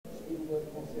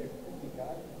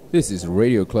This is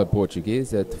Radio Club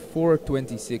Portuguese at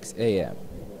 4:26 a.m.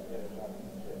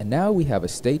 And now we have a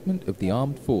statement of the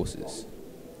armed forces.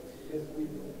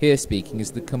 Here speaking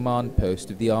is the command post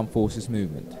of the armed forces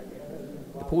movement.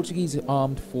 The Portuguese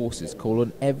armed forces call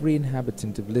on every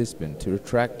inhabitant of Lisbon to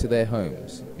retract to their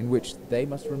homes, in which they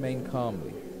must remain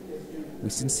calmly.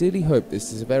 We sincerely hope the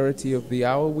severity of the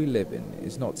hour we live in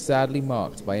is not sadly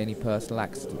marked by any personal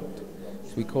accident.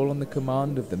 So we call on the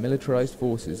command of the militarized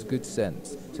forces good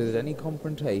sense, so that any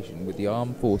confrontation with the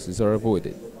armed forces are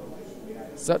avoided.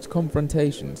 Such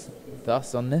confrontations,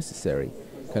 thus unnecessary,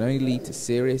 can only lead to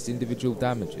serious individual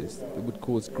damages that would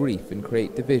cause grief and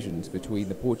create divisions between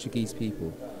the Portuguese people,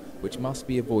 which must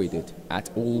be avoided at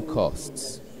all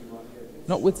costs.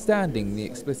 Notwithstanding the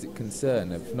explicit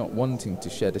concern of not wanting to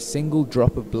shed a single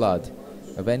drop of blood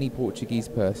of any Portuguese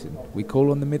person, we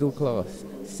call on the middle class,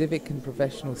 civic and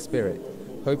professional spirit,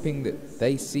 hoping that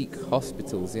they seek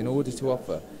hospitals in order to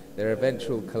offer their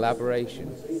eventual collaboration,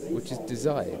 which is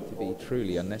desired to be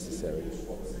truly unnecessary.